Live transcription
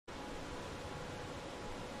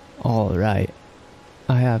Alright,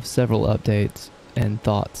 I have several updates and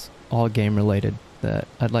thoughts, all game related, that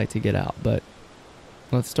I'd like to get out, but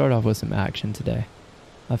let's start off with some action today.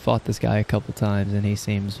 I fought this guy a couple times and he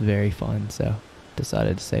seems very fun, so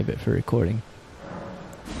decided to save it for recording.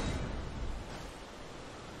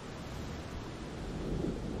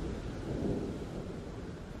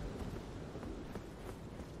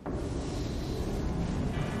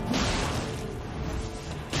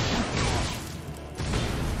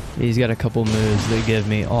 He's got a couple moves that give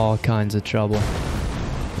me all kinds of trouble.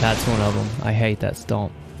 That's one of them. I hate that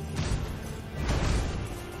stomp.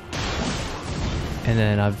 And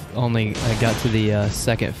then I got to the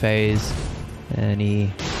second phase and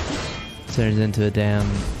he turns into a damn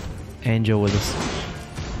angel with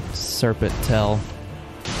a serpent tail.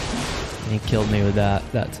 And he killed me with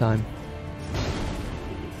that time.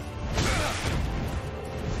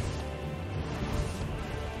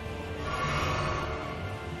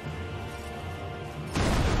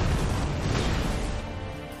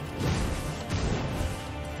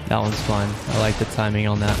 That one's fun. I like the timing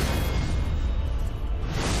on that.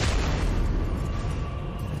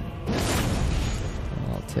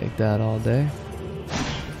 I'll take that all day.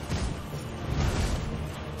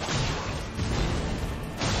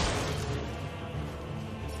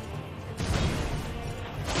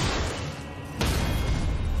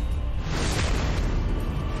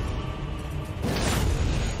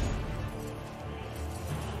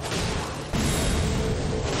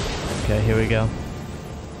 Okay, here we go.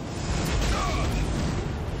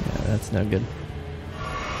 That's no good.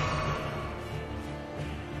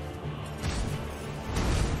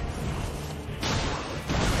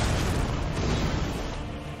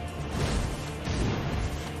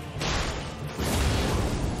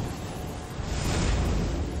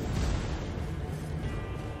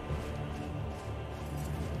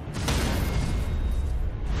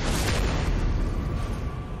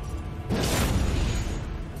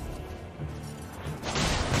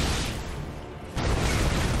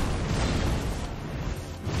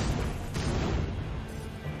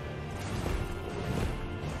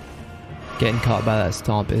 Getting caught by that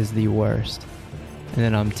stomp is the worst. And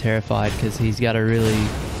then I'm terrified because he's got a really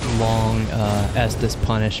long Estus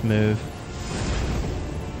punish move.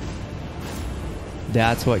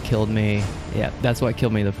 That's what killed me. Yeah, that's what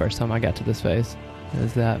killed me the first time I got to this phase.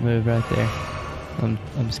 Is that move right there.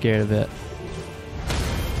 I'm scared of it.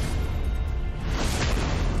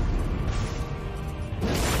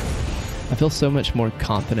 I feel so much more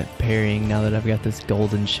confident parrying now that I've got this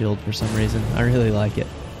golden shield for some reason. I really like it.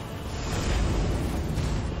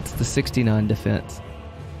 The 69 defense.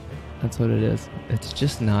 That's what it is. It's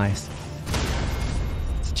just nice.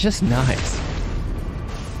 It's just nice.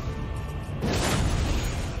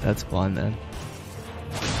 That's fun, man.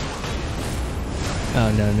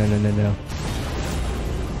 Oh, no.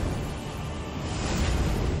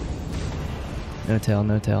 No tail,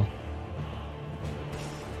 no tail.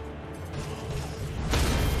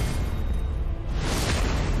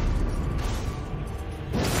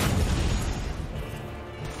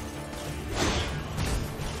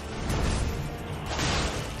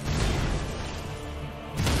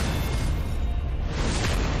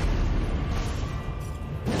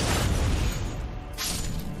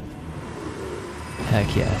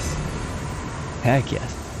 Heck yes. Heck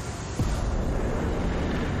yes.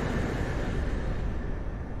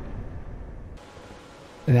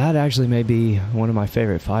 That actually may be one of my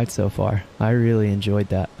favorite fights so far. I really enjoyed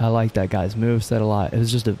that. I like that guy's moveset a lot. It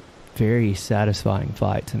was just a very satisfying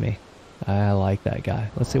fight to me. I like that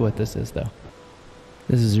guy. Let's see what this is though.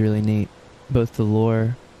 This is really neat. Both the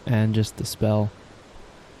lore and just the spell.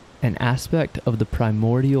 An aspect of the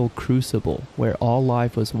primordial crucible where all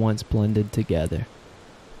life was once blended together.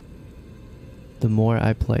 The more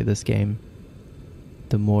I play this game,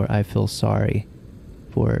 the more I feel sorry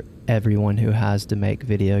for everyone who has to make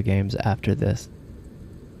video games after this.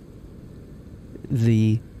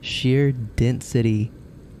 The sheer density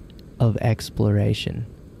of exploration,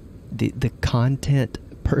 the content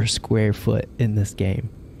per square foot in this game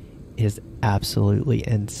is absolutely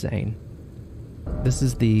insane. This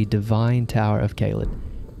is the Divine Tower of Caelid.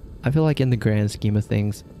 I feel like in the grand scheme of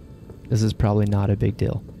things, this is probably not a big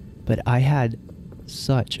deal. But I had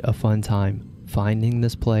such a fun time finding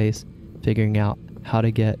this place, figuring out how to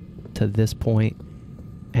get to this point,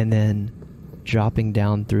 and then dropping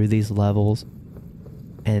down through these levels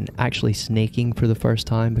and actually sneaking for the first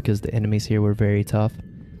time because the enemies here were very tough.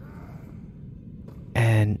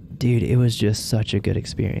 And dude, it was just such a good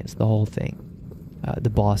experience, the whole thing.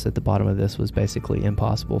 The boss at the bottom of this was basically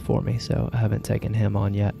impossible for me, so I haven't taken him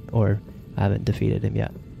on yet, or I haven't defeated him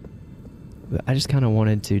yet. I just kind of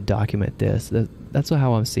wanted to document this. That's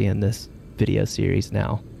how I'm seeing this video series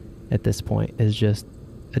now at this point, is just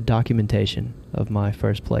a documentation of my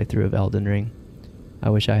first playthrough of Elden Ring. I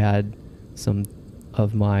wish I had some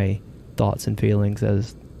of my thoughts and feelings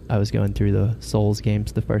as I was going through the Souls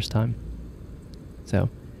games the first time. So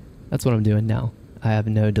that's what I'm doing now. I have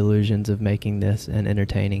no delusions of making this an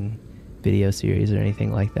entertaining video series or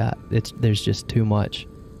anything like that. There's just too much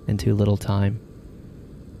and too little time.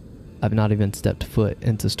 I've not even stepped foot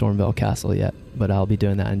into Stormveil Castle yet, but I'll be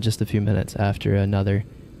doing that in just a few minutes after another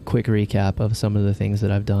quick recap of some of the things that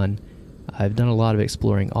I've done. I've done a lot of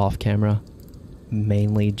exploring off camera,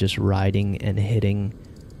 mainly just riding and hitting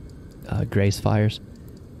grace fires.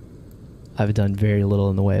 I've done very little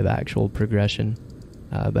in the way of actual progression,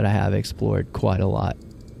 but I have explored quite a lot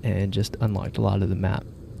and just unlocked a lot of the map.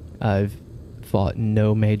 I've fought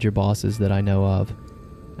no major bosses that I know of.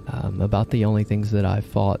 About the only things that I've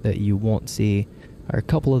fought that you won't see are a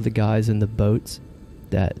couple of the guys in the boats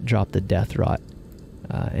that drop the death rot,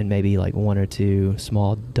 and maybe like one or two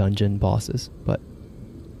small dungeon bosses, but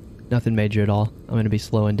nothing major at all. I'm going to be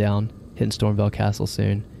slowing down, hitting Stormveil Castle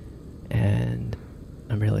soon, and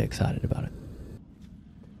I'm really excited about it.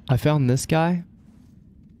 I found this guy,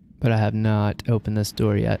 but I have not opened this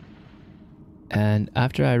door yet. And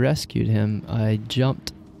after I rescued him, I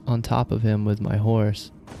jumped on top of him with my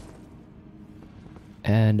horse.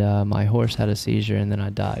 And my horse had a seizure and then I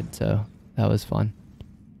died, so that was fun.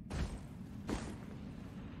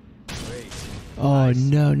 Oh,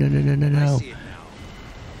 no.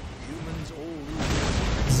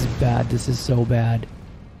 This is bad. This is so bad.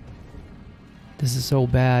 This is so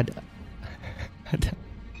bad.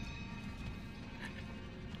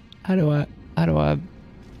 How do I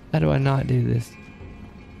not do this?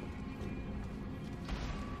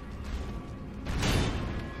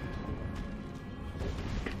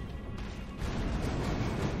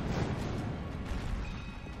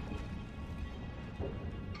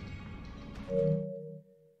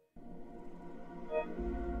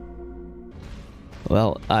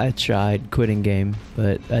 Well, I tried quitting game,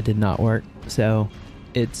 but that did not work. So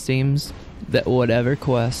it seems that whatever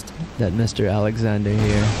quest that Mr. Alexander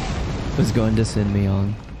here was going to send me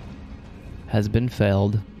on has been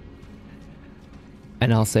failed,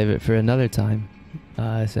 and I'll save it for another time.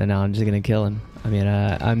 So now I'm just gonna kill him. I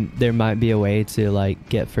mean, there might be a way to like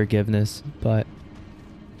get forgiveness, but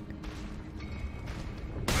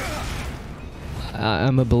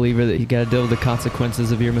I'm a believer that you gotta deal with the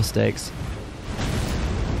consequences of your mistakes.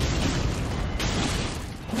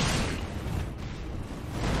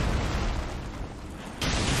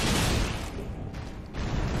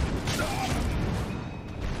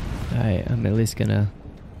 Alright, I'm at least gonna...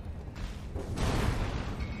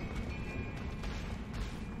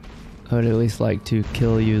 I would at least like to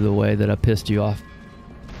kill you the way that I pissed you off.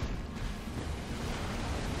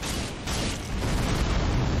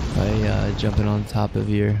 By jumping on top of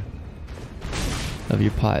your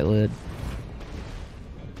pot lid.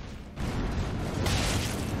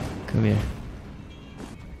 Come here.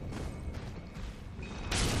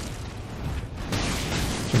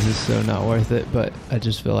 This is so not worth it, but I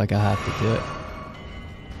just feel like I have to do it.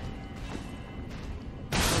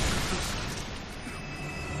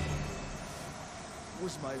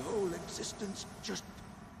 Was my whole existence just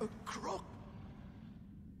a crock?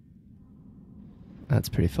 That's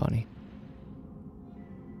pretty funny.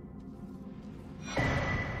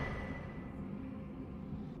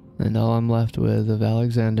 And all I'm left with of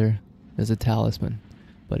Alexander is a talisman.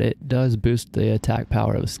 But it does boost the attack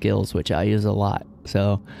power of skills, which I use a lot.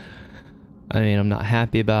 So, I mean, I'm not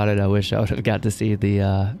happy about it. I wish I would have got to see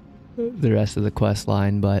the rest of the quest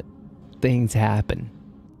line, but things happen.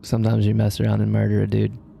 Sometimes you mess around and murder a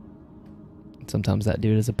dude. Sometimes that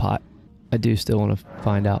dude is a pot. I do still want to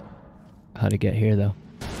find out how to get here, though.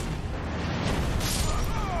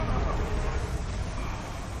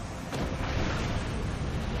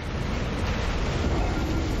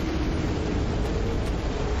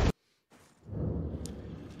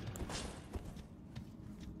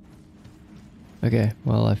 Okay,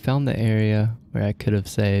 well, I found the area where I could have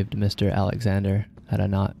saved Mr. Alexander had I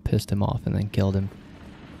not pissed him off and then killed him.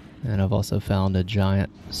 And I've also found a giant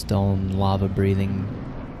stone lava-breathing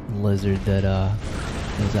lizard that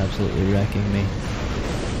was absolutely wrecking me.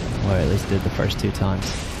 Or at least did the first 2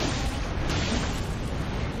 times.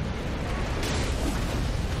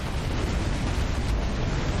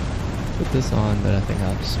 Put this on, but I think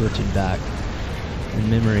I'll switch it back. In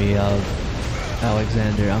memory of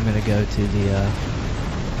Alexander, I'm gonna go to the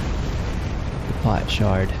pot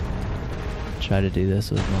shard. Try to do this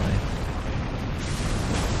with my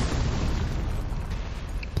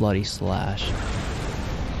bloody slash.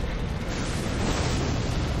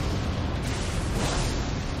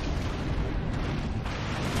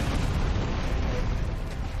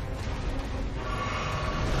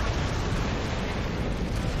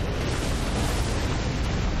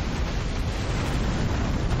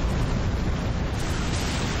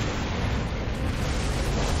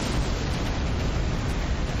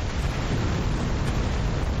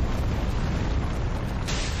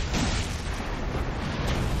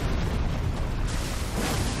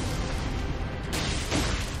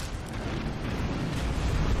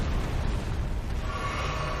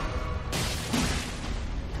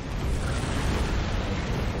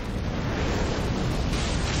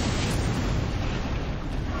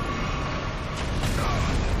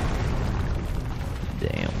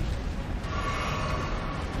 Damn.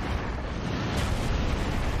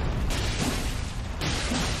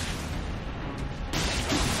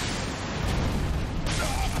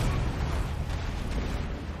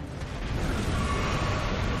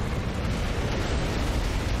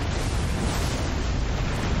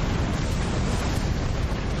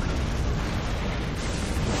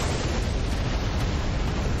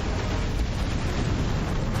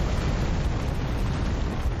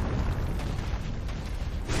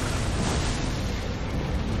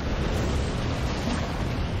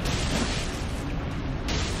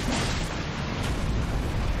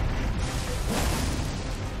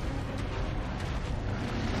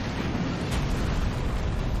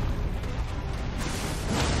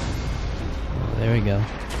 There we go.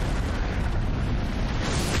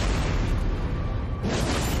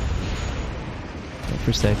 Go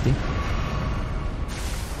for safety.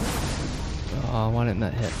 Oh, why didn't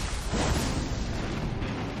that hit?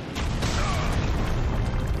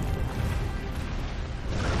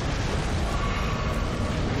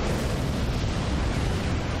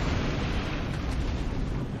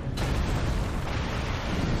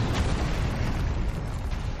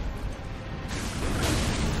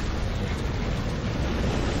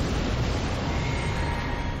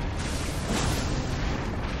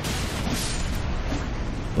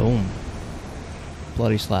 Boom.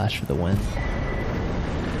 Bloody slash for the win.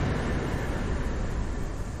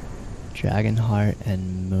 Dragonheart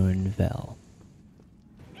and Moonveil.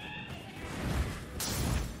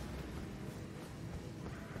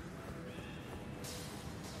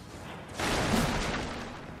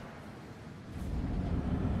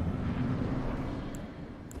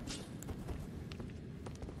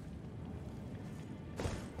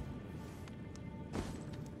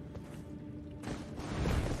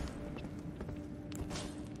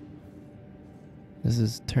 This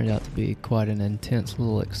has turned out to be quite an intense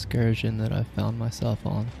little excursion that I found myself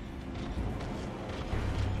on.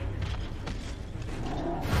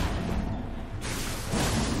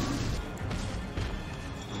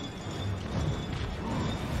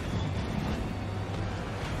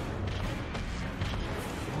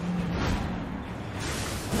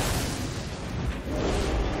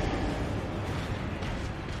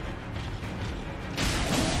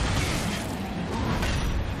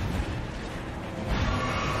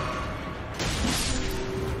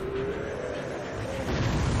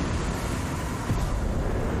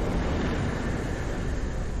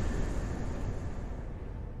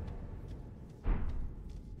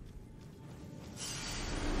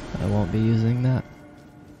 I won't be using that.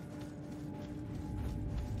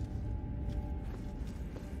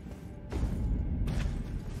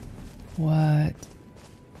 What?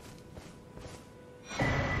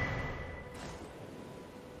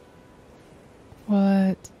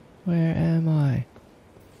 What? Where am I?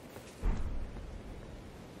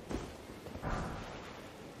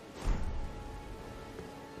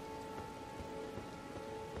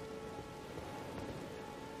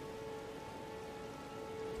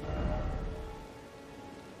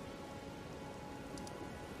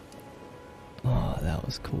 Oh, that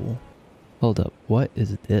was cool. Hold up, what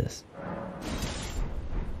is this?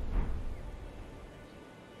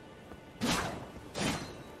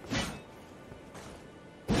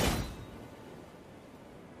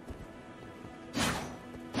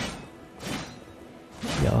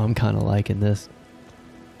 Yo, I'm kind of liking this.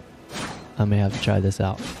 I may have to try this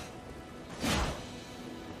out.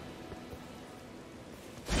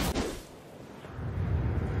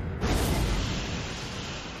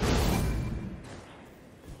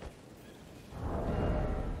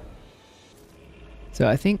 So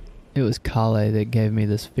I think it was Kale that gave me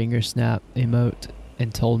this finger snap emote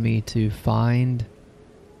and told me to find,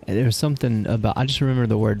 and there was something about, I just remember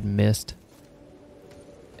the word mist,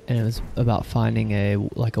 and it was about finding a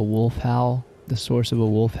wolf howl, the source of a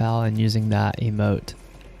wolf howl, and using that emote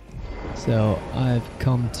So I've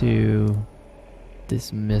come to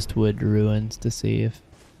this Mistwood ruins to see if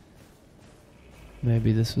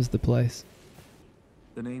maybe this was the place.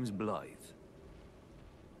 The name's Blythe.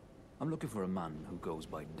 I'm looking for a man who goes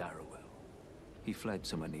by Darrowell. He fled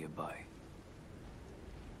somewhere nearby.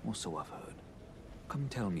 Or so I've heard. Come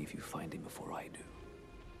tell me if you find him before I do.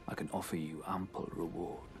 I can offer you ample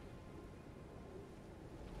reward.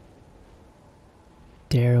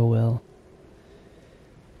 Darrowell.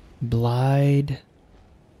 Blythe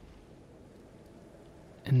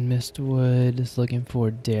and Mistwood is looking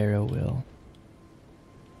for Darrowell.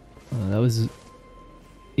 That was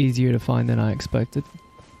easier to find than I expected.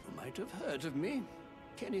 You might have heard of me.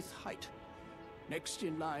 Kenneth Height. Next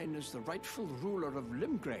in line is the rightful ruler of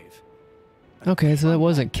Limgrave. Okay, so that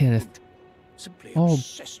wasn't Kenneth. Simply Oh,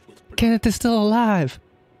 obsessed with blood. Kenneth is still alive.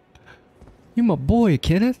 You my boy,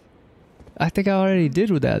 Kenneth. I think I already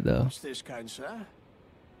did with that though. What's this, kind sir?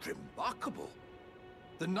 Remarkable.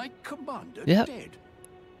 The Knight Commander Yep. dead.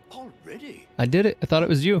 Already. I did it. I thought it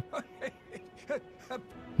was you.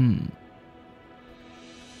 You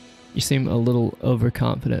seem a little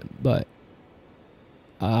overconfident, but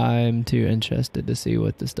I'm too interested to see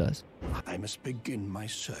what this does. I must begin my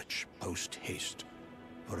search post-haste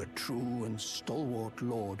for a true and stalwart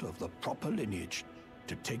lord of the proper lineage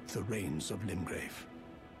to take the reins of Limgrave.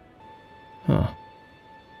 Huh.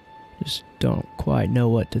 Just don't quite know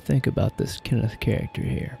what to think about this Kenneth character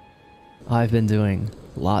here. I've been doing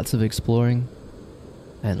lots of exploring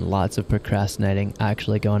and lots of procrastinating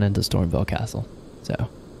actually going into Stormveil Castle. So,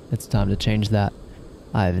 it's time to change that.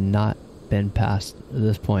 I have not been past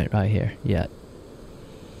this point right here yet.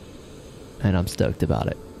 And I'm stoked about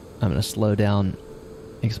it. I'm going to slow down,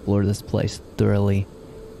 explore this place thoroughly.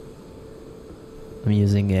 I'm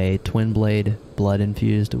using a twin blade, blood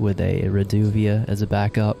infused, with a Reduvia as a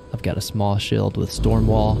backup. I've got a small shield with storm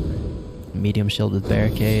wall, medium shield with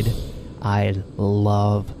barricade. I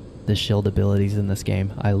love the shield abilities in this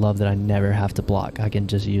game. I love that I never have to block. I can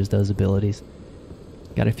just use those abilities.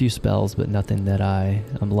 Got a few spells, but nothing that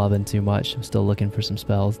I'm loving too much. I'm still looking for some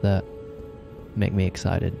spells that make me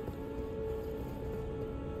excited.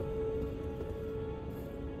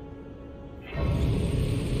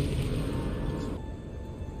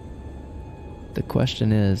 The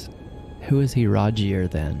question is, who is he Rogier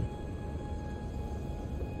then?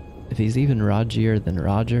 If he's even Rogier than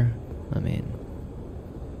Roger, I mean,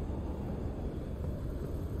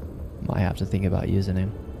 might have to think about using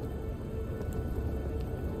him.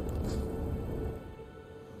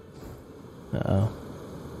 Uh-oh.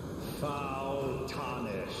 Foul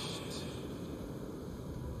tarnished.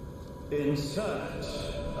 In search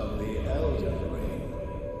of the Elden Ring.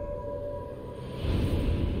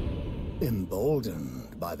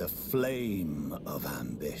 Emboldened by the flame of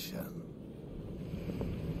ambition.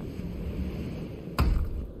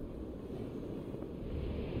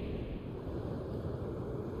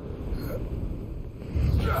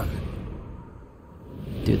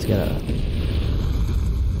 Dude's got a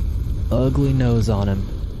ugly nose on him.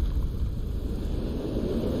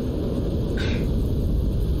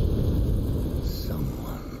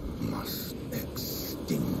 Someone must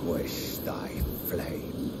extinguish thy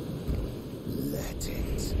flame. Let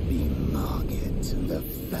it be Margit the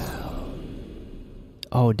Fell.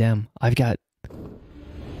 Oh damn, I've got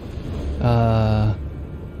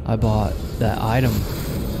I bought that item.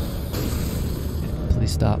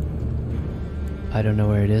 Please stop. I don't know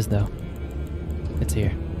where it is though. It's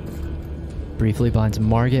here. Briefly binds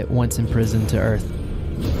Margit, once imprisoned, to Earth.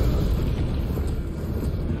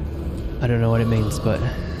 I don't know what it means, but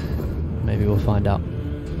maybe we'll find out.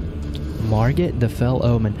 Margit the Fell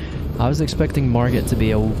Omen. I was expecting Margit to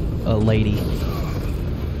be a lady.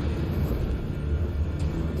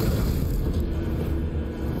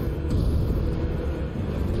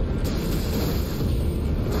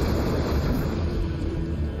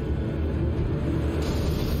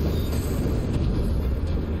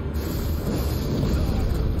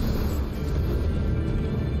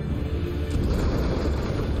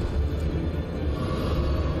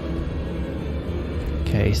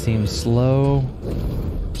 Okay, seems slow.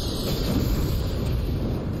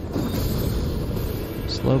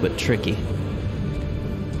 Slow but tricky.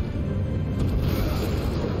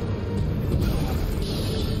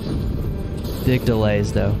 Big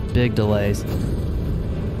delays though, big delays.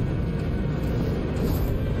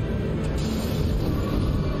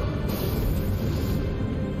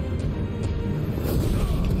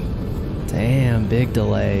 Damn, big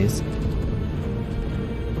delays.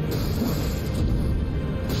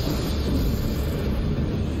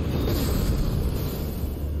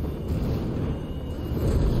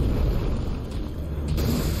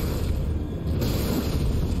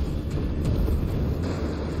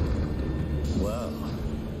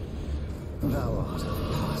 Thou art of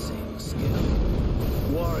passing skill.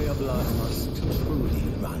 Warrior blood must truly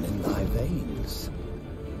run in thy veins.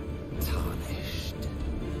 Tarnished.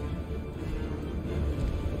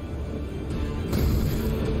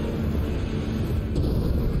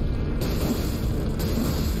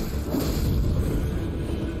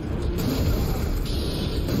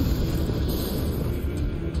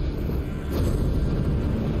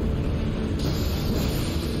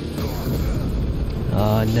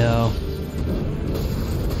 Oh no.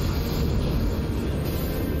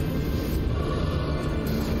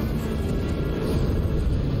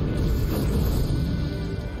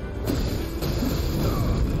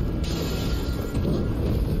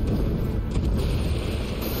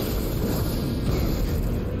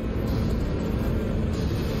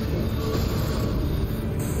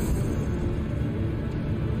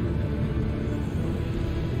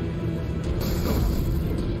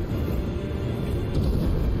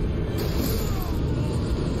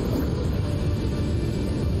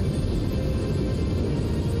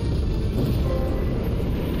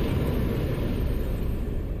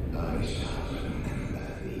 I shall remember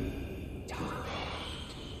thee,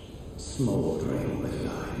 tarnished, smoldering with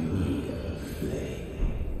thy meager flame.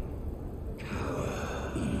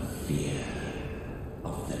 Cower in fear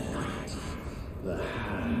of the night. The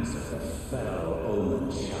hands of the fell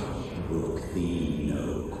omen shall brook thee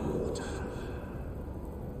no quarter.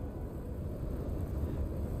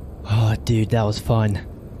 Oh, dude, that was fun.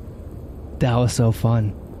 That was so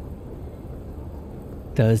fun.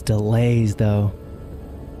 Those delays, though.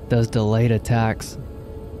 Those delayed attacks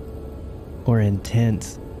were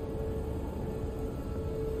intense.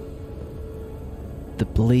 The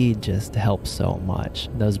bleed just helps so much.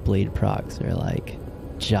 Those bleed procs are like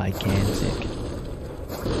gigantic.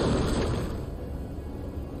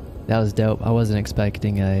 That was dope. I wasn't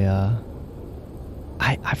expecting a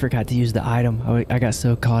I forgot to use the item. I got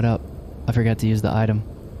so caught up. I forgot to use the item.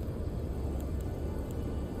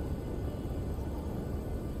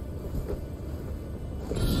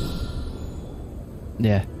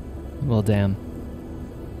 Yeah. Well, damn.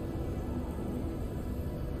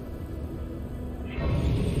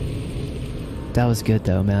 That was good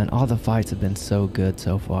though, man. All the fights have been so good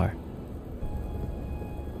so far.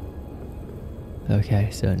 Okay,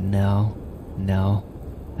 so now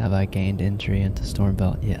have I gained entry into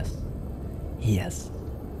Stormveil? Yes. Yes.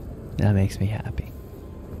 That makes me happy.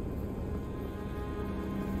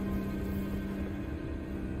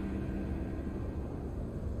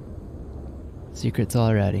 Secrets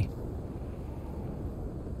already.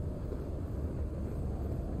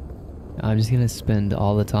 I'm just gonna spend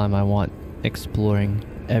all the time I want exploring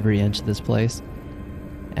every inch of this place.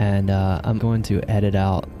 And I'm going to edit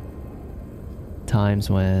out times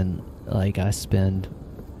when like I spend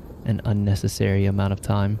an unnecessary amount of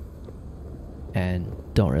time and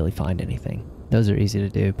don't really find anything. Those are easy to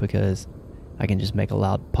do because I can just make a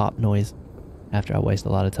loud pop noise after I waste a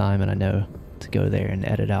lot of time, and I know to go there and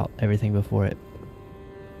edit out everything before it.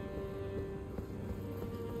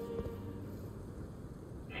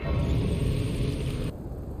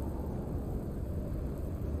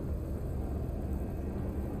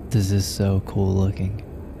 This is so cool looking.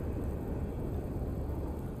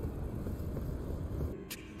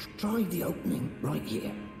 Try the opening right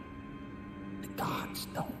here. The guards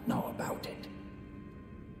don't know about it.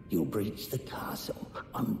 You'll breach the castle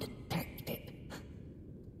undetected.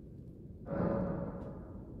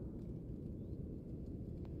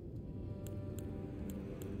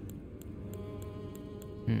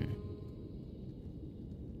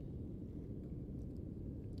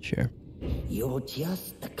 Sure. You're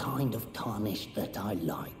just the kind of tarnished that I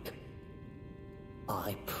like.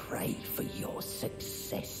 I pray for your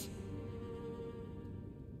success.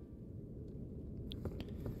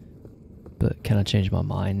 But can I change my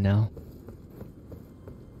mind now?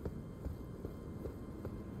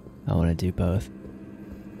 I want to do both.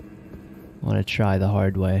 I want to try the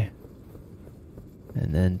hard way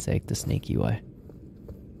and then take the sneaky way.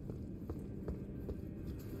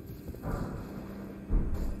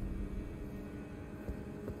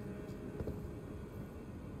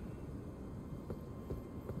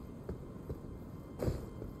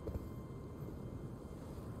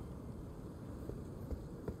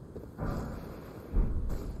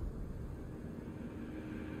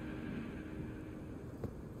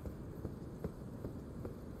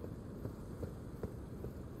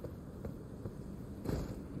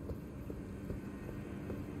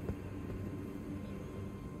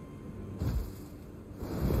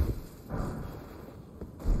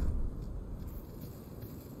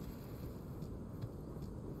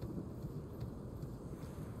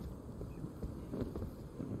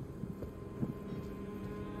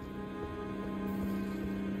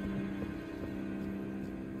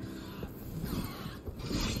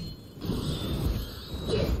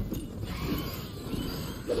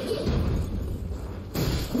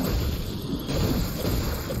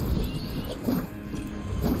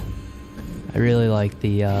 really like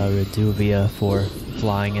the Reduvia for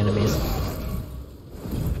flying enemies.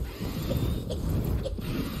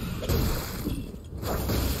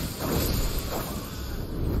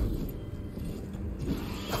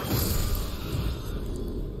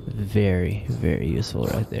 Very, very useful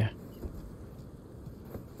right there.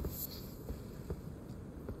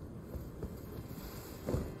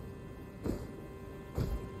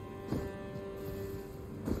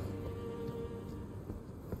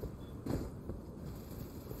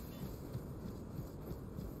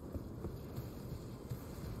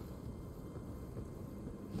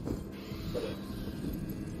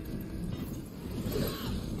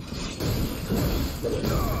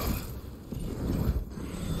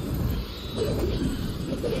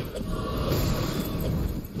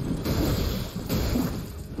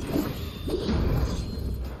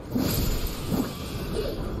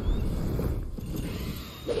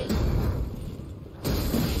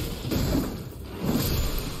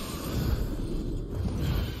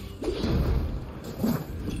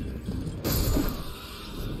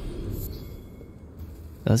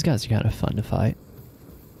 Those guys are kind of fun to fight.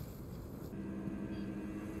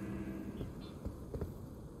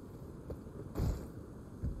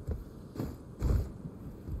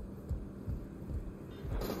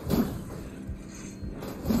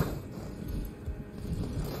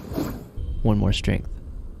 One more strength,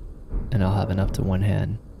 and I'll have enough to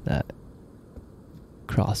one-hand that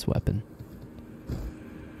cross weapon.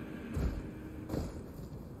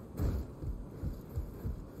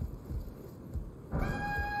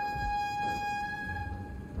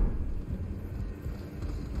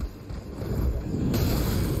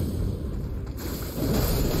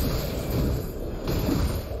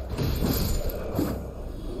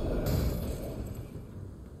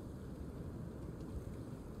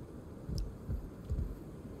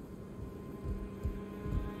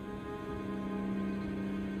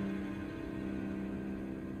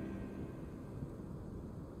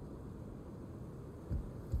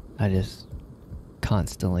 I just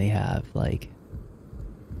constantly have like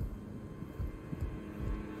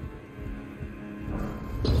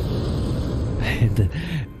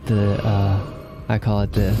I call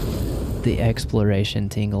it the exploration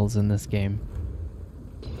tingles in this game.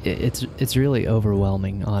 It's really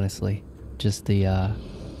overwhelming, honestly. Just the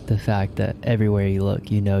fact that everywhere you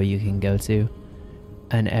look, you know you can go to,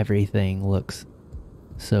 and everything looks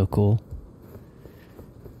so cool.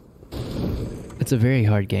 It's a very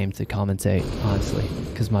hard game to commentate, honestly,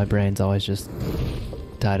 because my brain's always just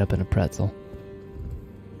tied up in a pretzel.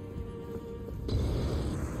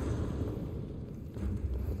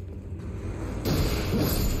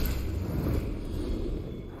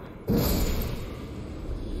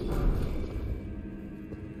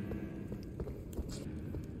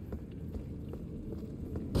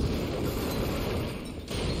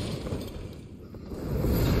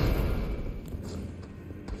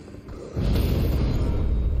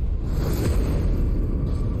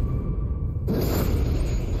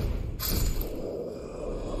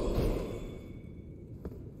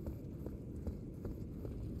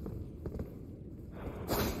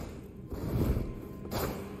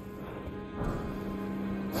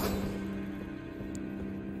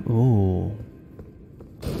 Ooh.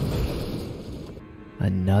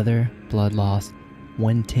 Another blood loss.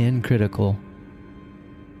 110 critical.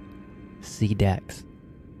 C dex.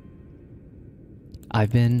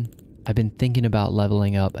 I've been thinking about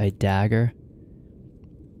leveling up a dagger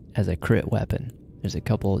as a crit weapon. There's a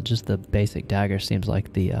couple, just the basic dagger seems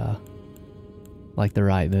like the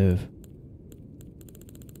right move.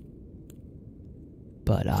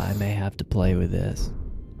 But I may have to play with this.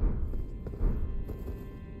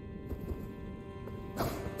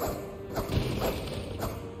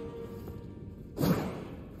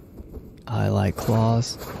 I like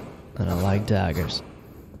claws, and I like daggers.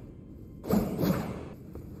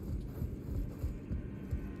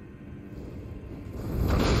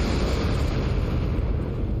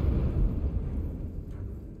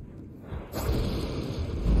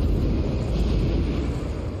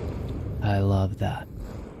 I love that.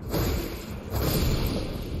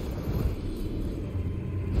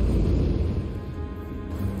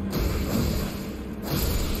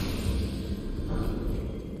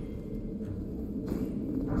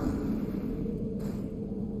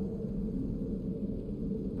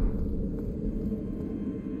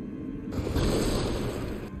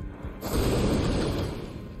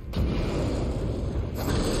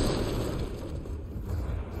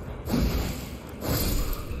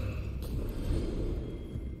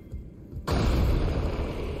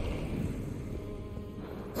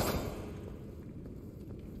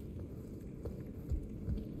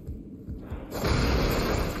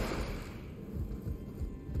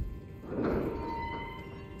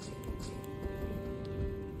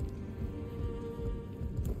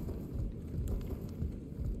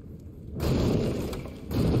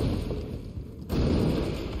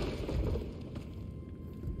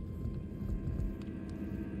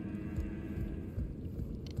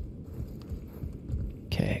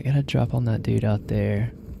 Okay, I gotta drop on that dude out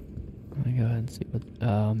there. Let me go ahead and see what...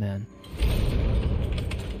 Oh, man.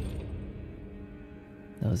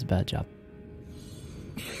 That was a bad job.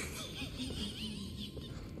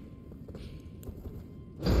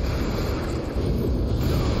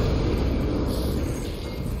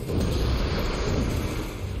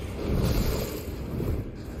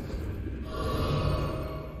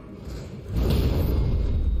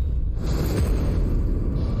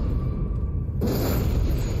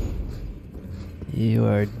 You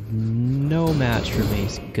are no match for me,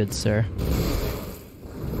 good sir.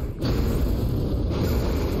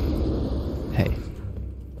 Hey.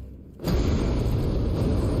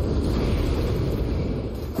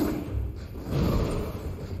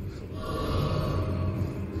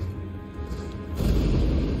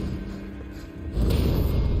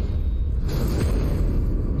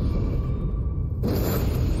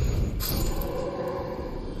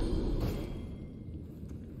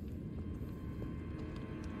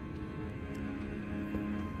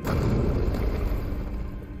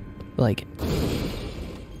 Like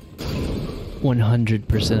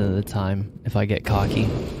 100% of the time, if I get cocky,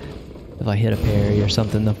 if I hit a parry or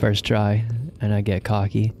something the first try and I get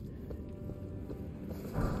cocky,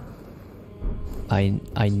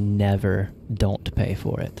 I never don't pay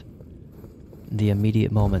for it. The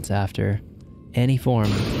immediate moments after any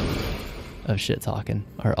form of shit talking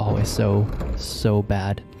are always so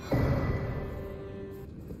bad.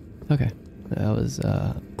 Okay, that was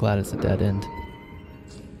glad it's a dead end.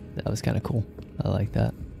 That was kind of cool. I like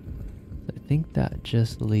that. I think that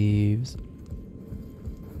just leaves...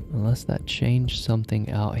 Unless that changed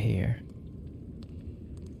something out here.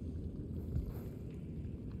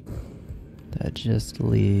 That just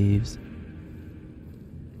leaves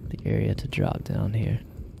the area to drop down here.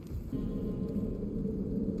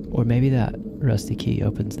 Or maybe that rusty key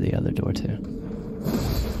opens the other door too.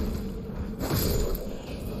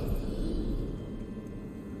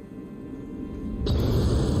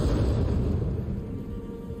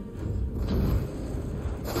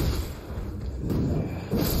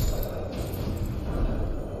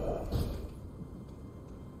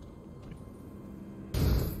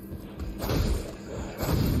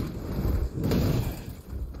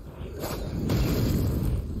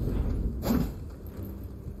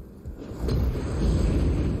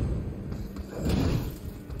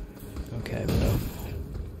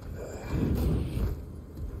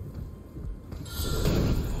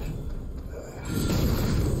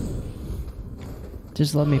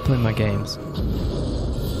 Just let me play my games.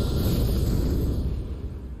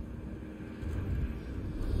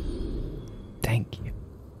 Thank you.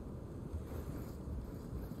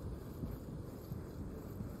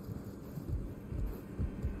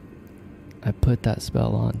 I put that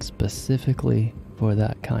spell on specifically for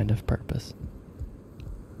that kind of purpose.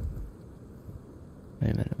 Wait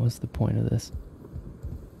a minute, what's the point of this?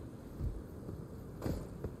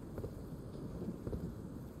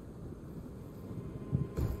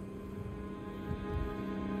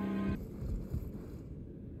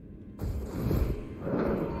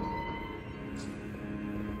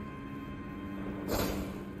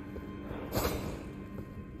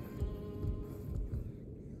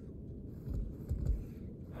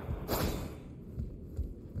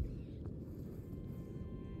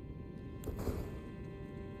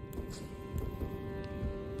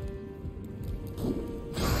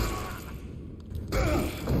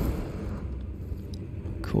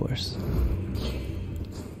 Course.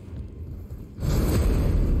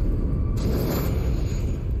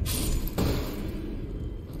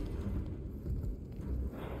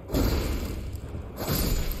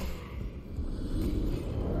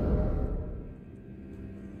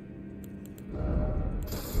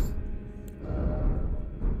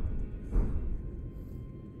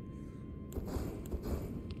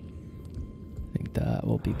 I think that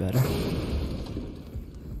will be better.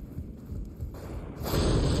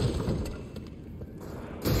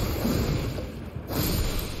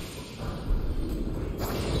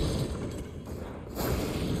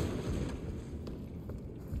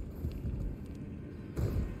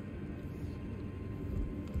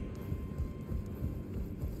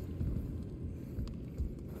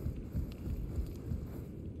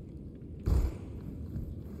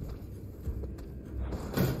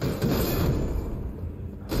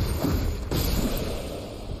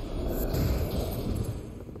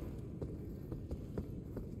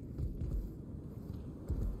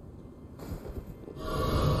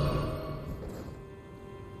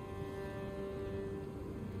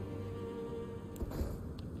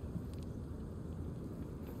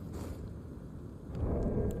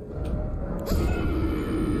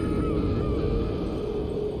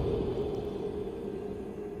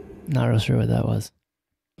 Not real sure what that was.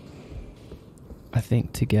 I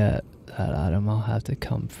think to get that item I'll have to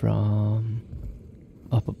come from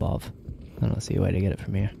up above. I don't see a way to get it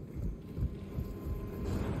from here.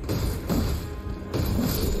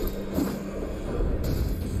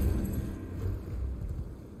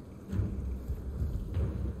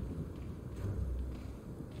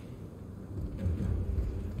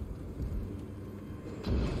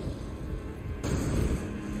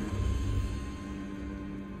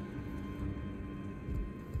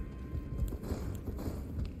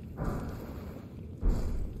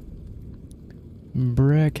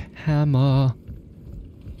 Brick hammer.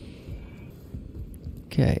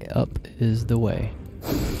 Okay, up is the way.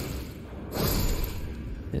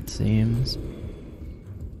 It seems.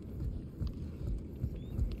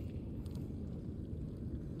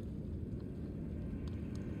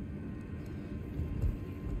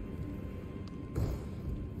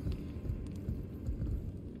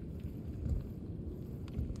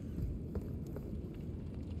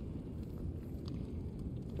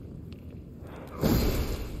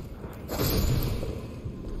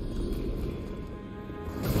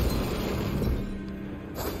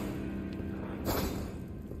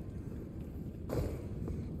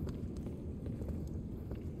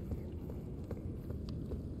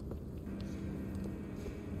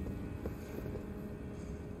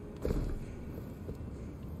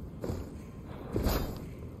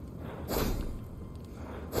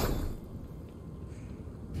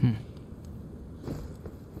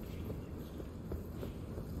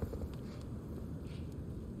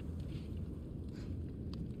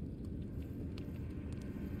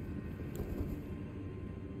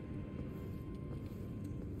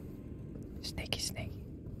 Sneaky, sneaky.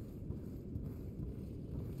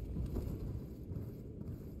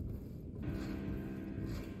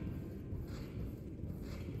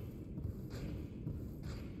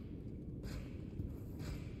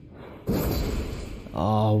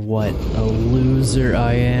 Oh, what a loser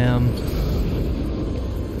I am.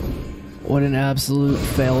 What an absolute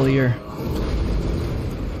failure.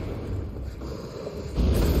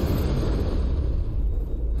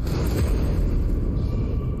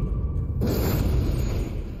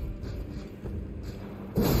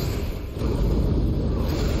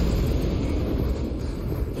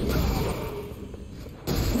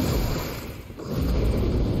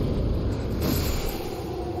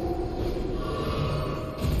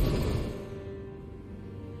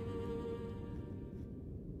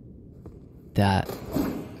 That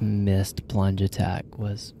missed plunge attack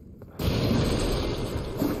was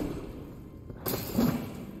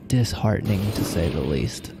disheartening to say the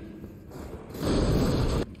least.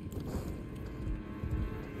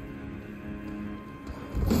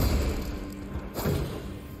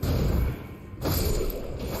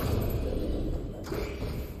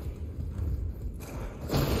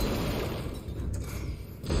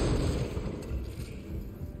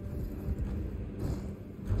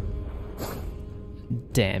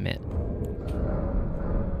 Damn it.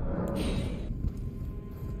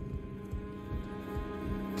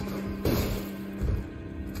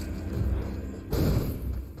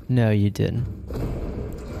 No, you didn't.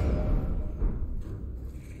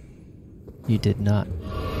 You did not.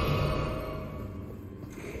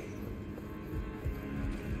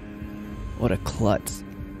 What a klutz.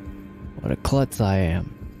 What a klutz I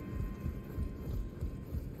am.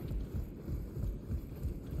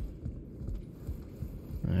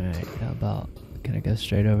 Alright, how about... Can I go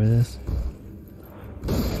straight over this?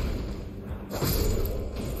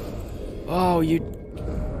 Oh, you...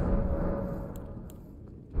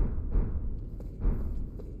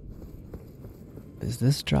 Is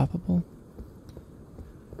this droppable?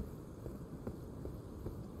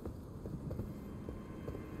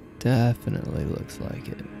 Definitely looks like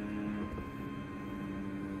it.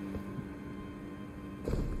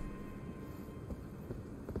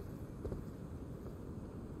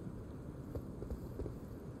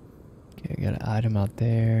 Okay, I got an item out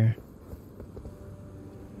there.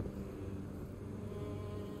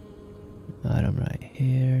 Item right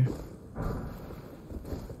here.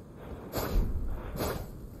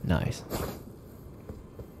 Nice.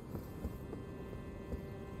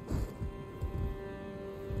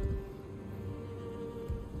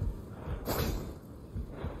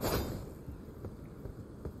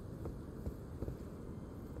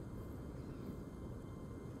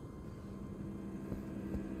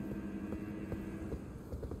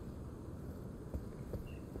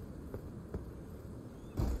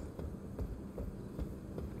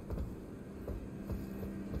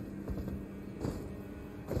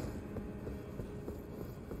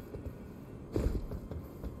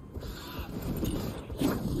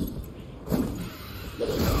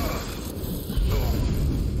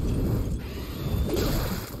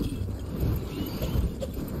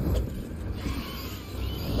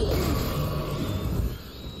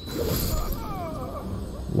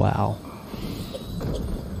 Wow.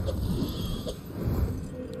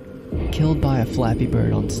 Killed by a Flappy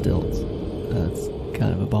Bird on stilts. That's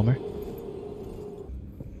kind of a bummer.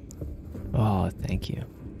 Oh, thank you.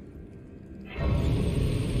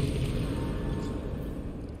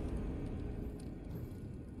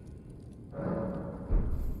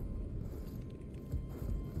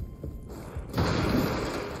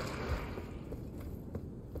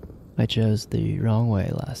 I chose the wrong way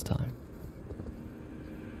last time.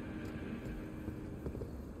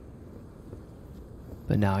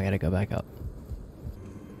 But now I gotta go back up.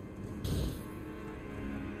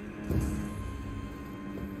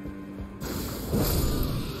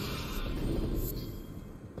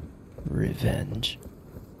 Revenge.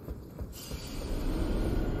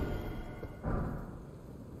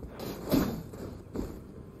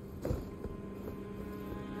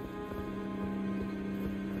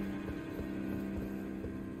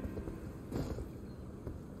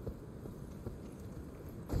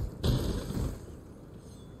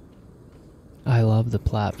 I love the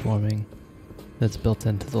platforming that's built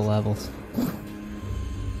into the levels.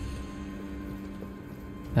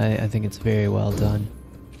 I think it's very well done.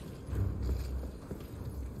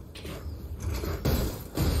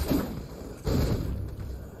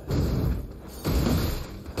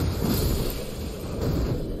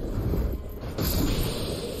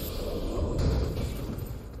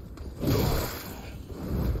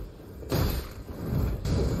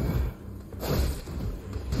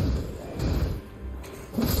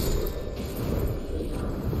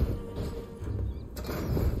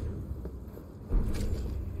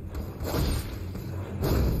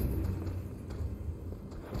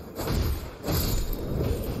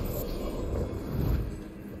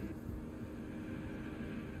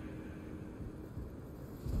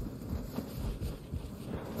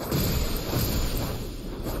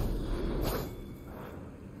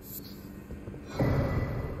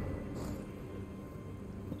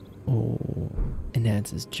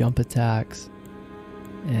 Enhances jump attacks,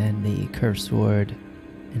 and the curved sword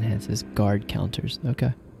enhances guard counters.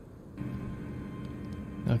 Okay.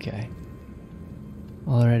 Okay.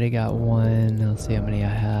 Already got one. Let's see how many I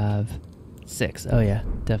have. 6. Oh yeah,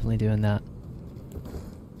 definitely doing that.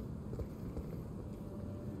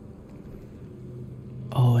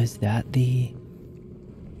 Oh, is that the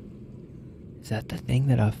thing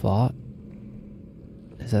that I fought?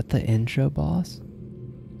 Is that the intro boss?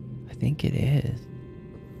 I think it is.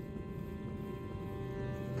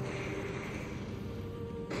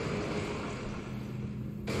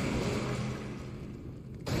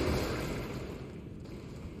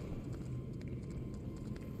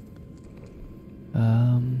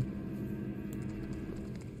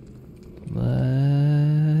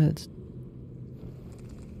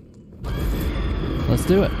 Let's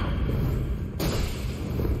do it.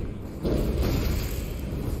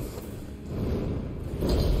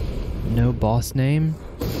 No boss name.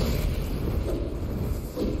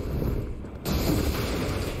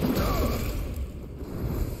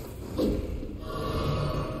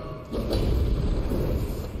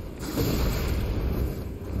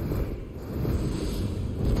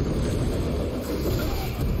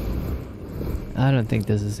 I don't think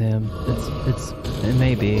this is him. It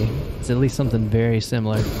may be. It's at least something very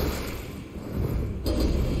similar.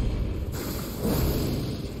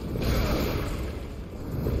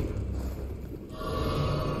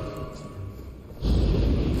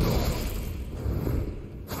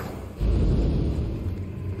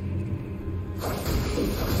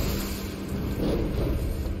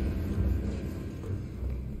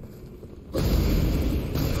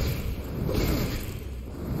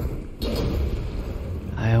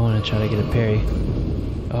 I want to try to get a parry.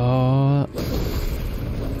 Oh,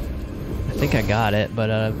 I think I got it, but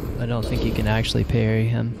I don't think you can actually parry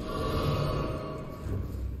him.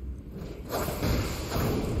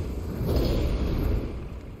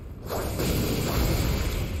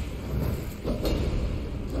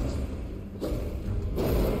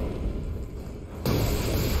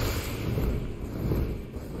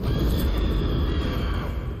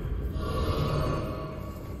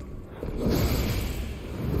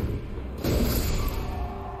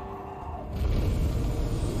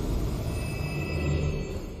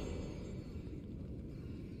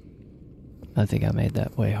 I think I made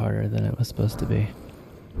that way harder than it was supposed to be.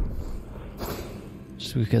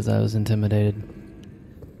 Just because I was intimidated.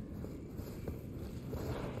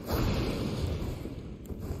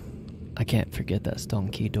 I can't forget that stone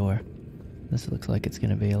key door. This looks like it's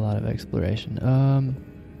gonna be a lot of exploration.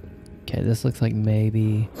 Okay, this looks like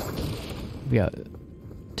maybe we got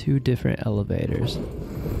 2 different elevators.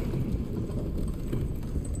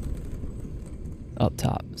 up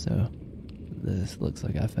top, so this looks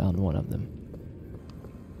like I found one of them.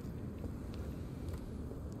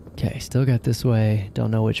 Okay, still got this way.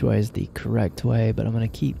 Don't know which way is the correct way, but I'm gonna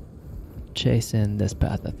keep chasing this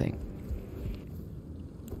path, I think.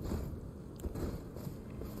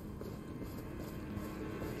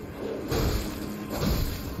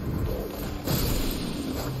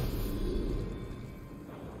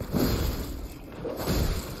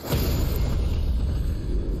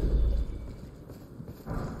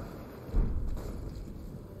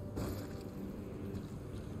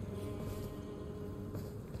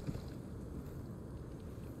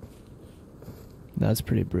 That's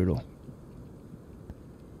pretty brutal.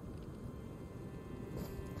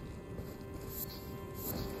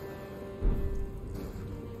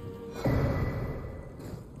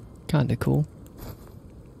 Kinda cool.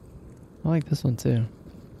 I like this one too.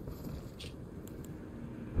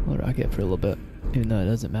 I'll rock it for a little bit, even though it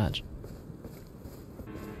doesn't match.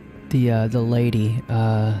 The lady,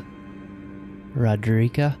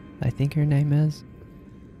 Rodrika, I think her name is,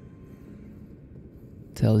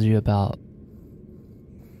 tells you about,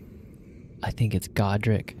 I think it's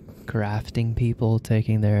Godric crafting people,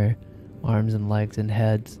 taking their arms and legs and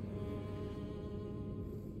heads.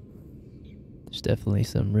 There's definitely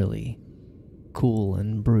some really cool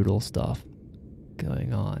and brutal stuff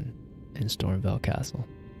going on in Stormveil Castle.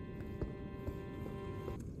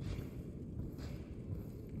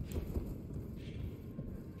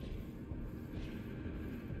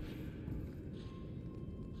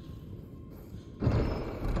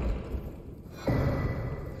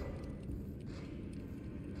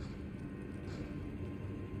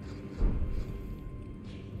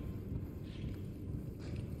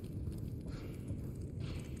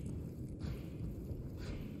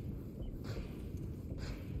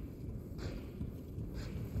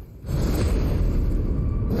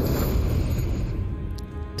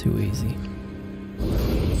 Too easy.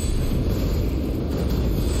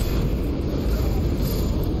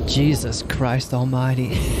 Jesus Christ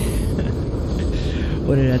Almighty.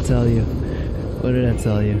 What did I tell you? What did I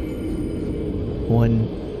tell you?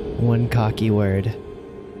 One cocky word.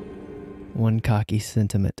 One cocky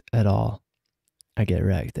sentiment at all. I get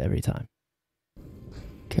wrecked every time.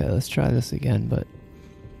 Okay, let's try this again, but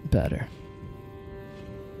better.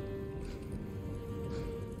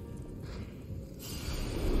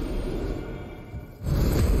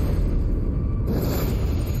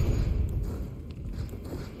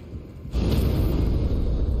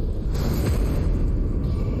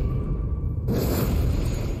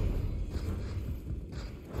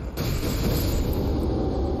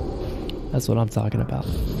 That's what I'm talking about.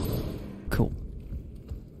 Cool.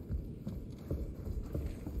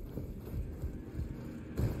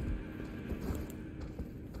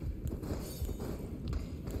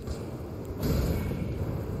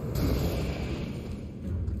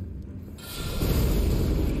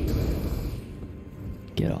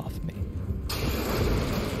 Get off me.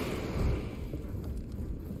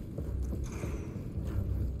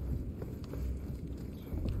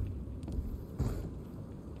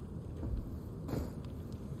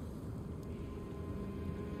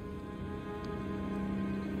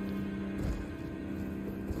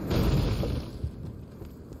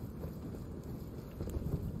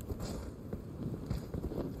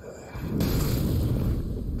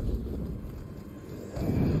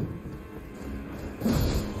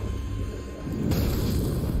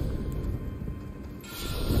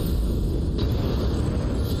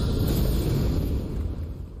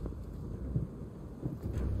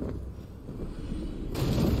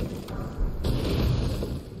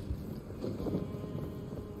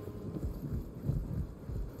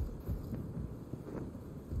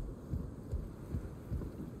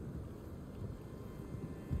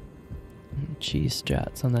 Cheese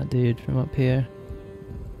strats on that dude from up here.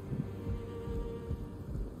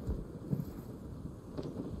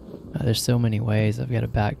 Oh, there's so many ways I've got to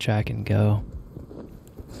backtrack and go.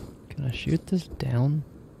 Can I shoot this down?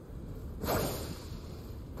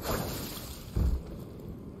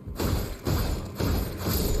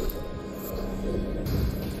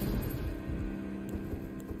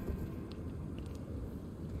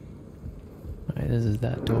 Alright, this is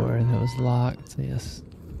that door that was locked, so yes.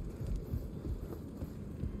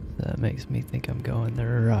 That makes me think I'm going the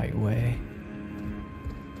right way.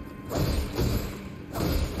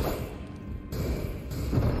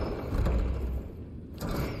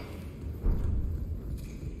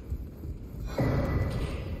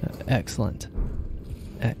 Excellent.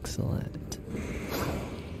 Excellent.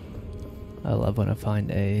 I love when I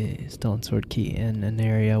find a stone sword key in an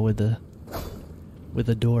area with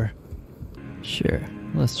a door. Sure,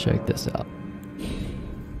 let's check this out.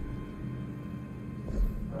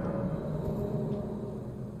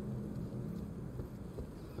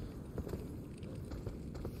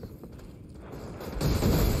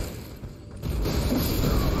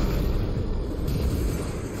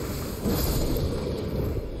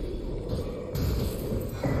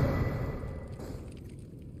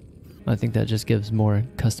 I think that just gives more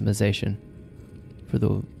customization for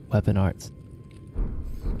the weapon arts,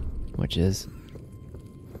 which is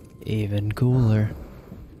even cooler.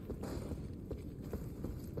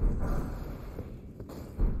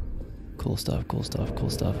 Cool stuff, cool stuff, cool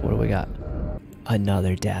stuff. What do we got?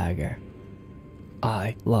 Another dagger.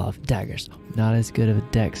 I love daggers. Not as good of a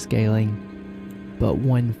deck scaling, but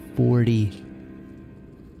 140.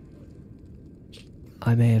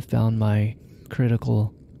 I may have found my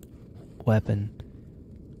critical weapon.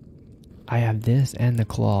 I have this and the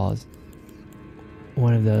claws.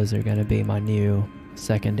 One of those are going to be my new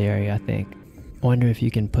secondary, I think. I wonder if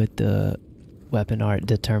you can put the weapon art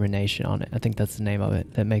determination on it. I think that's the name of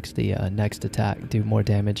it. That makes the next attack do more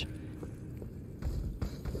damage.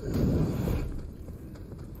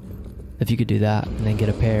 If you could do that and then get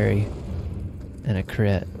a parry and a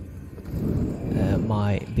crit, that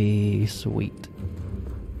might be sweet.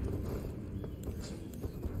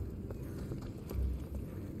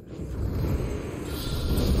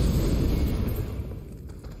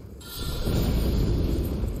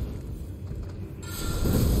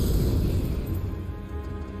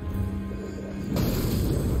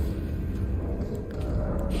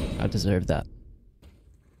 I deserve that.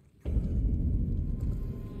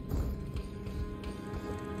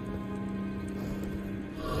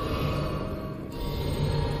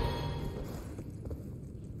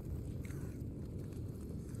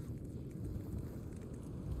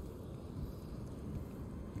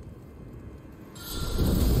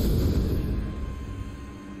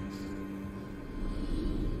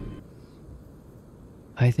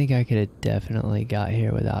 I think I could have definitely got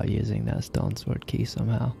here without using that stone sword key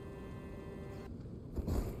somehow.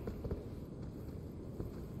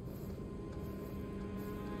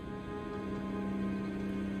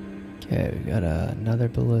 Okay, we got another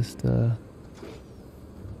ballista.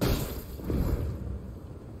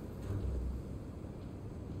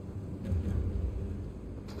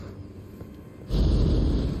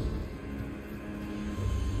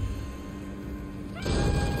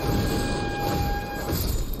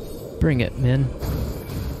 Bring it, men.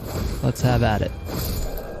 Let's have at it.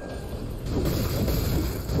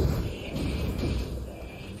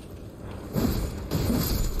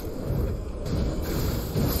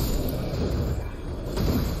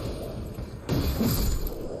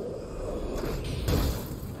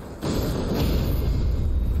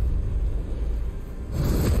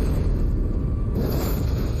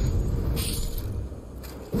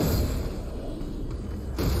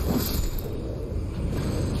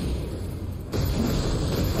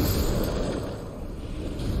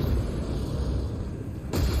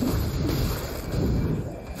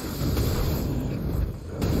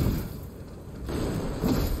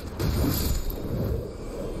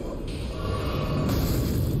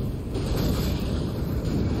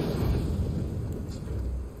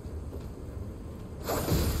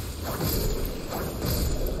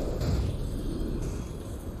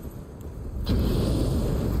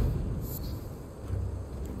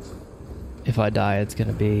 If I die, it's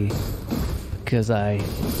gonna be because I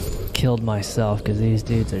killed myself, because these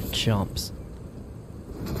dudes are chumps.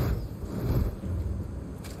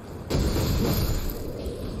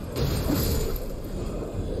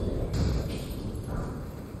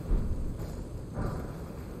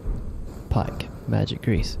 Pike, magic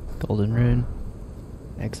grease, golden rune,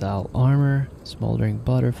 exile armor, smoldering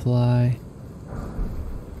butterfly,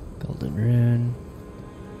 golden rune.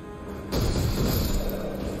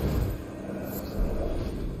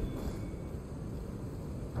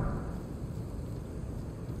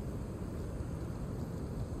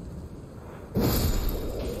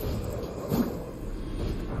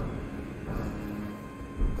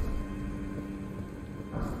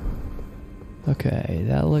 Okay,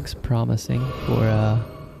 that looks promising for a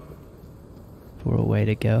way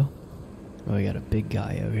to go. Oh, we got a big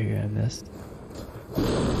guy over here I missed.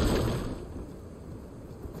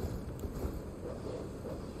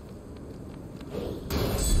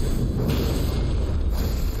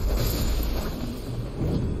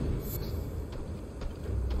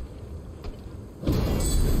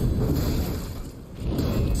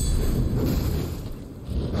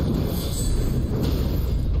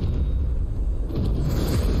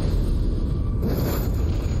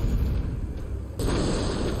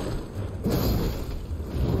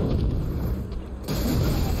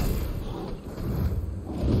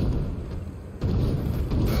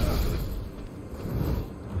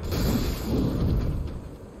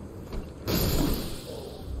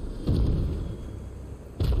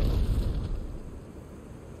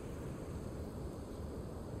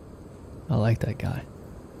 I like that guy.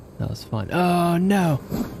 That was fun. Oh, no.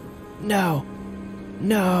 No.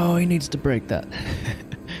 No, he needs to break that.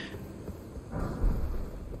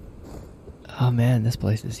 Oh man, this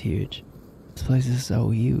place is huge. This place is so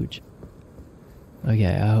huge.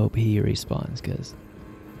 Okay, I hope he respawns, because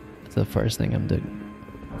that's the first thing I'm doing.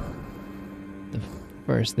 The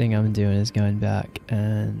first thing I'm doing is going back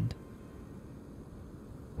and...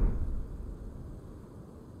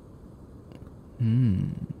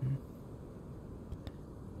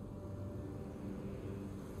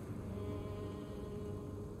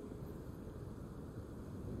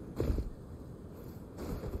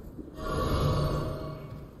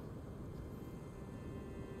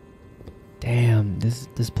 Damn, this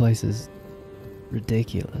place is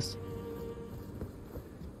ridiculous.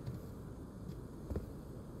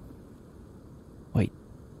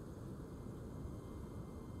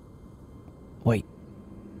 Wait.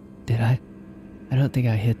 Did I? I don't think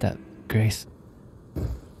I hit that, Grace.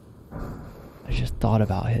 I just thought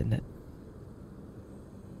about hitting it.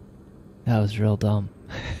 That was real dumb.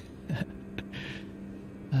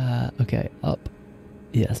 Okay, up.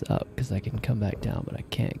 Yes, up, because I can come back down, but I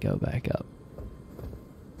can't go back up.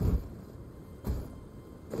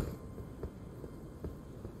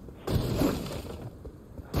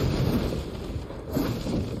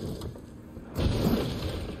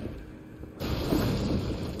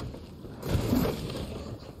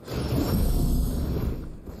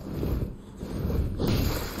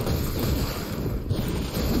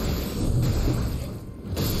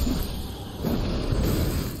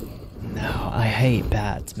 I hate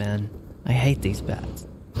bats, man. I hate these bats.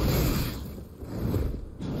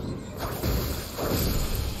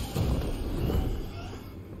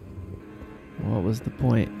 What was the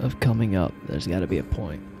point of coming up? There's gotta be a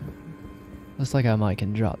point. Looks like I might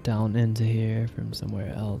can drop down into here from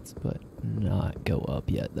somewhere else, but not go up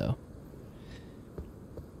yet though.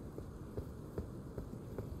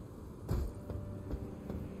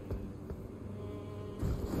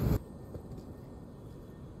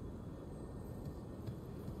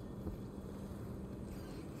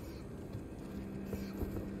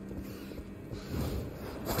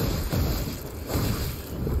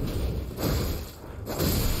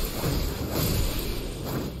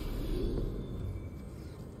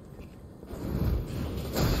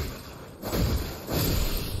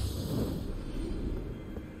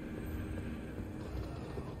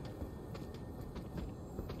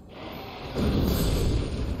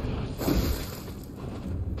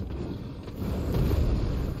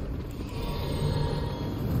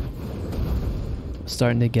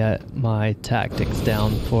 Starting to get my tactics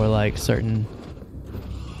down for like certain,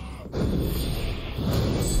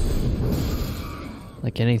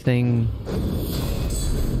 like anything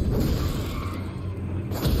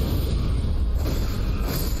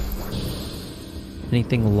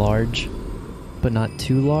large but not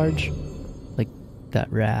too large, like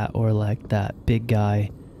that rat or like that big guy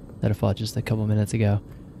that I fought just a couple minutes ago.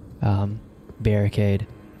 Barricade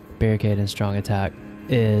and strong attack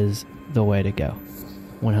is the way to go.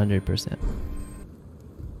 100%.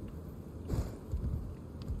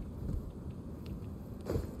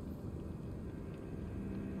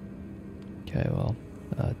 Okay, well,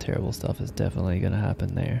 terrible stuff is definitely gonna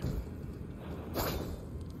happen there.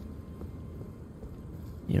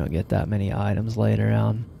 You don't get that many items laid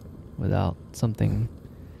around without something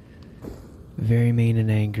very mean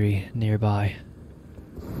and angry nearby.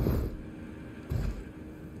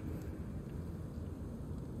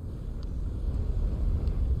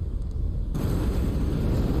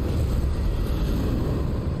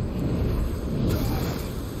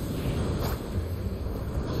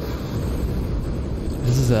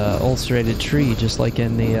 This is a ulcerated tree, just like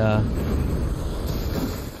in the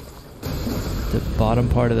bottom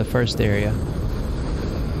part of the first area,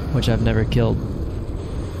 which I've never killed.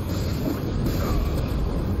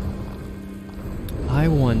 I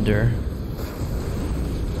wonder.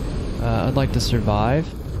 I'd like to survive.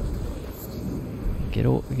 Get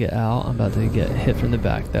out. I'm about to get hit from the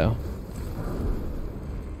back though.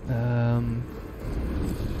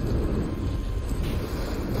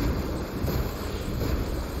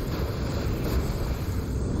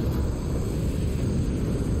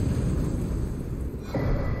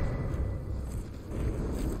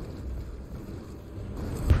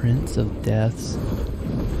 Prince of Death's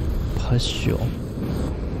Pustule.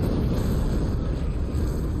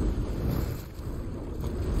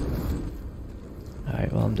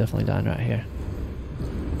 Alright, well I'm definitely dying right here.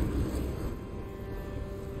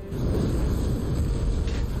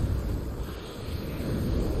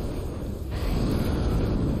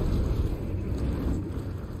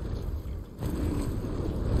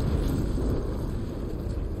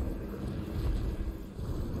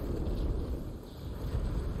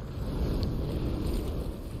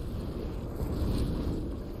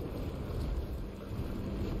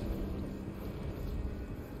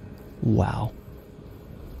 Wow.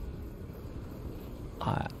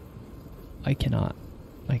 I cannot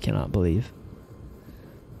believe.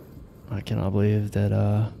 I cannot believe that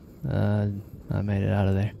I made it out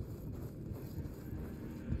of there.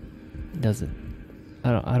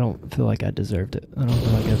 I don't feel like I deserved it. I don't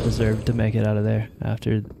feel like I deserved to make it out of there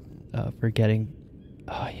after forgetting.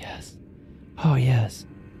 Oh yes. Oh yes.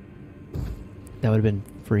 That would have been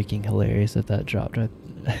freaking hilarious if that dropped right.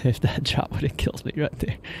 If that drop would have killed me right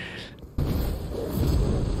there.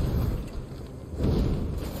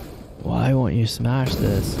 Why won't you smash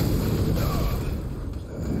this?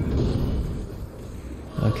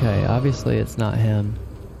 Okay, obviously it's not him.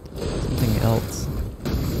 Something else.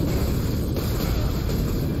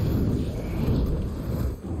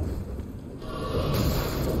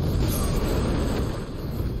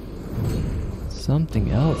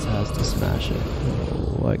 Something else has to smash it.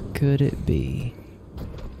 What could it be?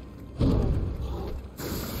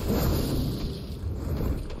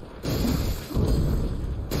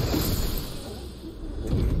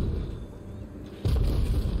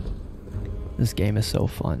 This game is so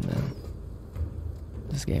fun, man.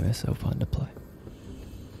 This game is so fun to play.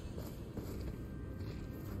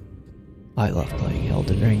 I love playing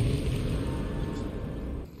Elden Ring.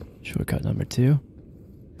 Shortcut number 2.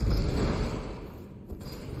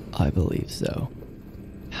 I believe so.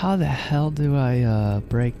 How the hell do I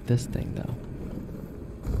break this thing though?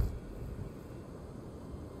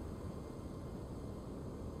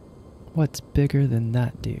 What's bigger than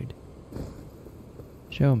that, dude?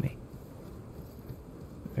 Show me.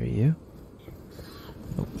 Are you?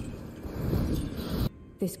 Nope.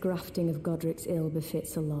 This grafting of Godric's ill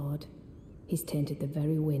befits a lord. He's tainted the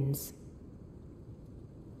very winds.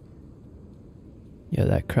 Yo,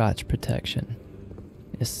 that crotch protection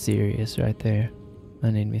is serious right there.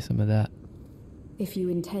 I need me some of that. If you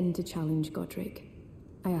intend to challenge Godric,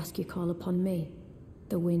 I ask you call upon me.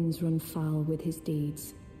 The winds run foul with his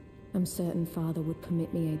deeds. I'm certain Father would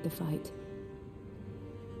permit me aid the fight.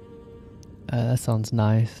 That sounds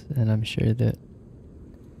nice, and I'm sure that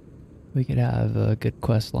we could have a good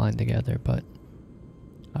quest line together, but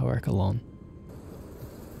I work alone.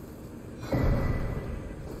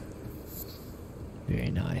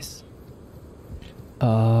 Very nice.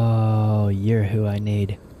 Oh, you're who I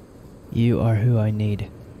need. You are who I need.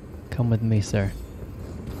 Come with me, sir.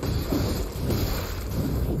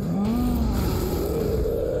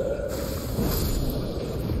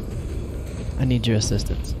 I need your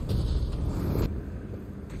assistance.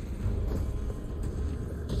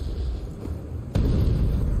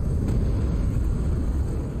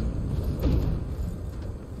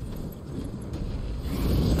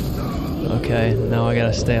 Okay, now I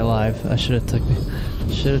gotta stay alive. I should have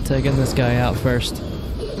taken this guy out first.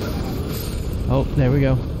 Oh, there we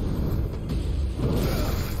go.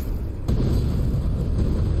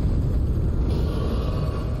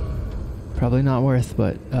 Probably not worth,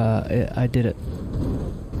 but I did it.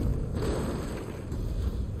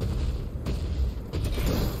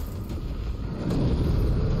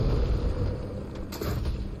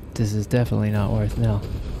 This is definitely not worth now.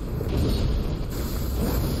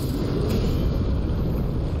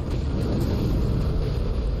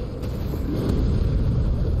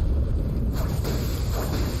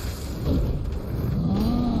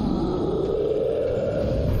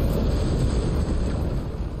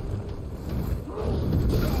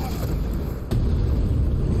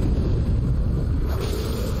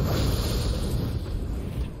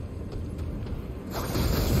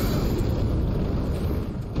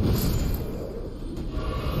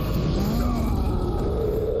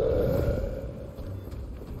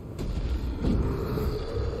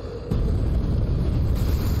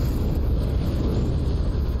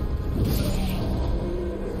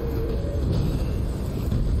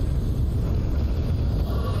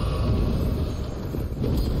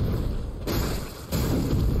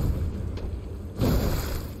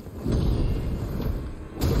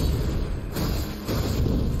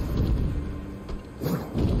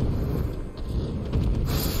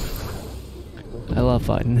 I love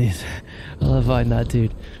fighting these. I love fighting that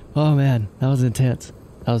dude. Oh man, that was intense.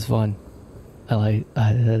 That was fun. I'm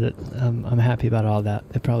happy about all that.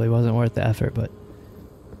 It probably wasn't worth the effort, but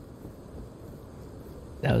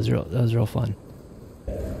that was real fun.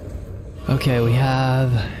 Okay, we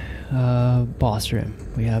have boss room.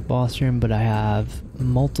 We have boss room, but I have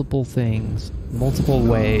multiple things, multiple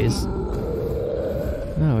ways.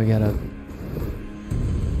 Oh, we got a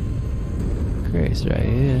Grace right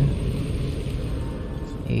here.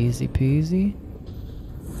 Easy peasy.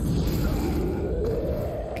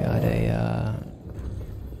 Got a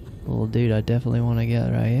little dude I definitely want to get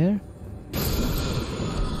right here.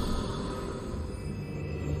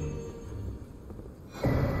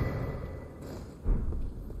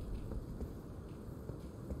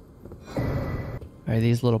 Are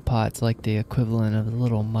these little pots like the equivalent of the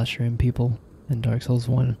little mushroom people in Dark Souls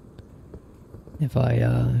 1? If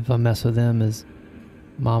I mess with them, is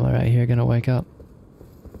Mama right here gonna wake up?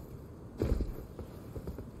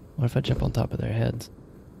 What if I jump on top of their heads?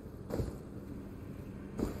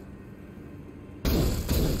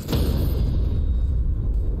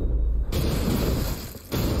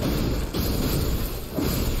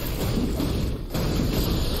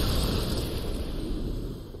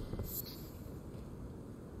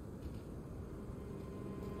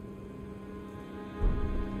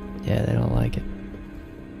 Yeah, they don't like it.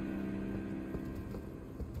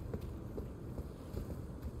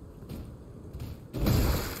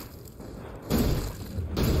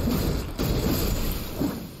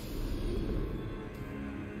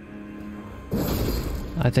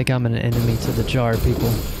 I think I'm an enemy to the jar,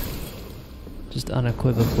 people. Just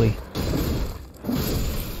unequivocally.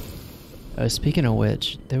 Speaking of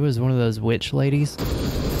which, there was one of those witch ladies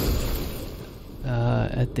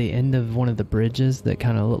at the end of one of the bridges that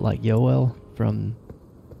kind of looked like Yoel from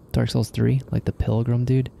Dark Souls 3, like the pilgrim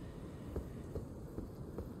dude,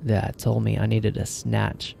 that told me I needed to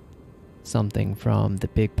snatch something from the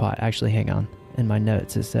big pot. Actually, hang on. In my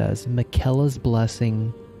notes it says, Michaela's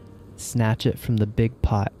blessing, snatch it from the big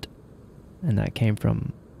pot. And that came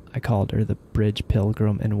from, I called her the bridge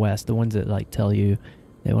pilgrim in West, the ones that like tell you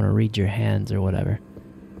they want to read your hands or whatever.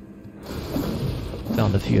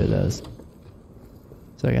 Found a few of those.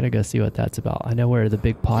 So I gotta go see what that's about. I know where the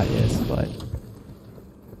big pot is, but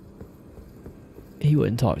he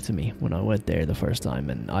wouldn't talk to me when I went there the first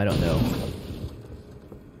time, and I don't know.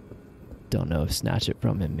 Don't know if snatch it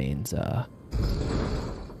from him means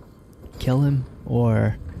kill him,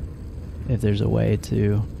 or if there's a way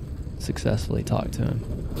to successfully talk to him.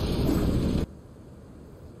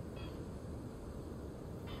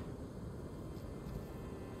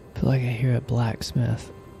 I feel like I hear a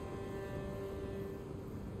blacksmith.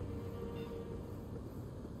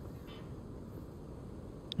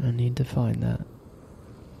 I need to find that.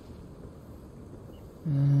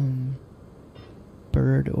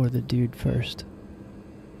 Bird or the dude first?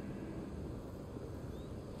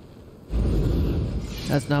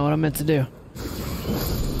 That's not what I meant to do.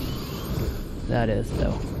 That is,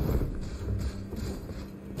 though.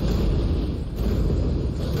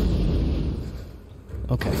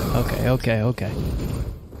 Okay.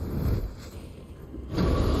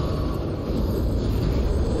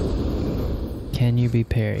 Can you be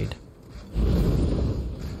parried?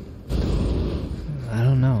 I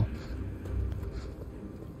don't know.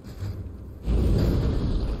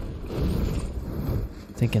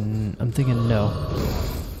 I'm thinking no.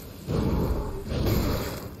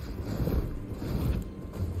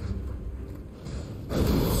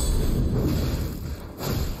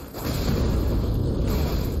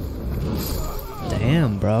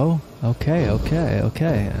 Damn, bro. Okay. I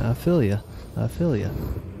feel ya.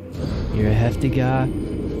 You're a hefty guy,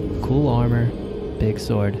 cool armor, big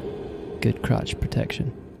sword, good crotch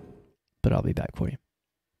protection. But I'll be back for you.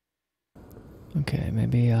 Okay,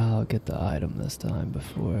 maybe I'll get the item this time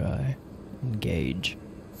before I engage.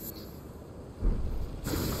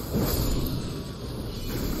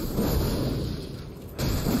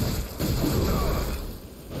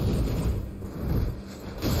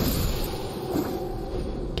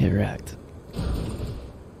 Get wrecked.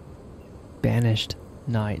 Banished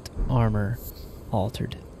knight armor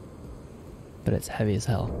altered, but it's heavy as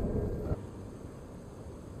hell.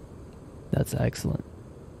 That's excellent.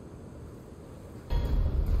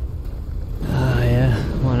 Yeah,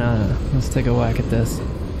 why not? Let's take a whack at this.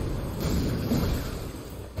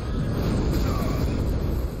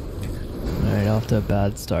 Alright, off to a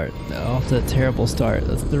bad start. Off to a terrible start.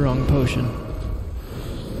 That's the wrong potion.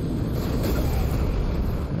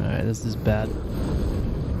 Alright, this is bad.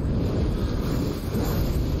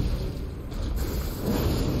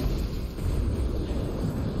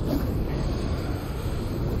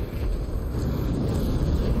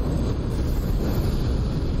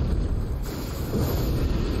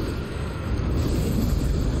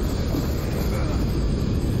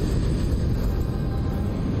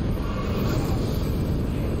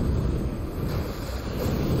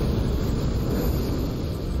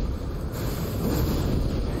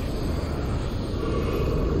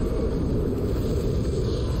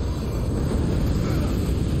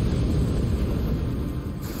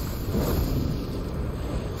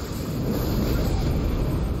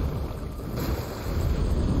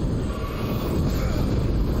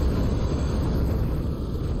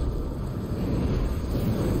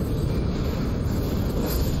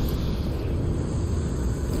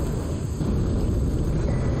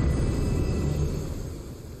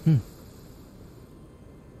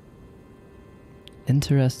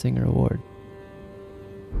 interesting reward.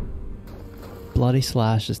 Bloody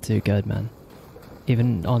Slash is too good, man.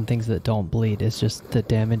 Even on things that don't bleed, it's just the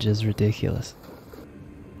damage is ridiculous.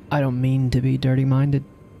 I don't mean to be dirty-minded,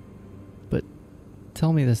 but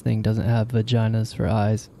tell me this thing doesn't have vaginas for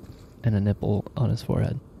eyes and a nipple on his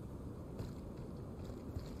forehead.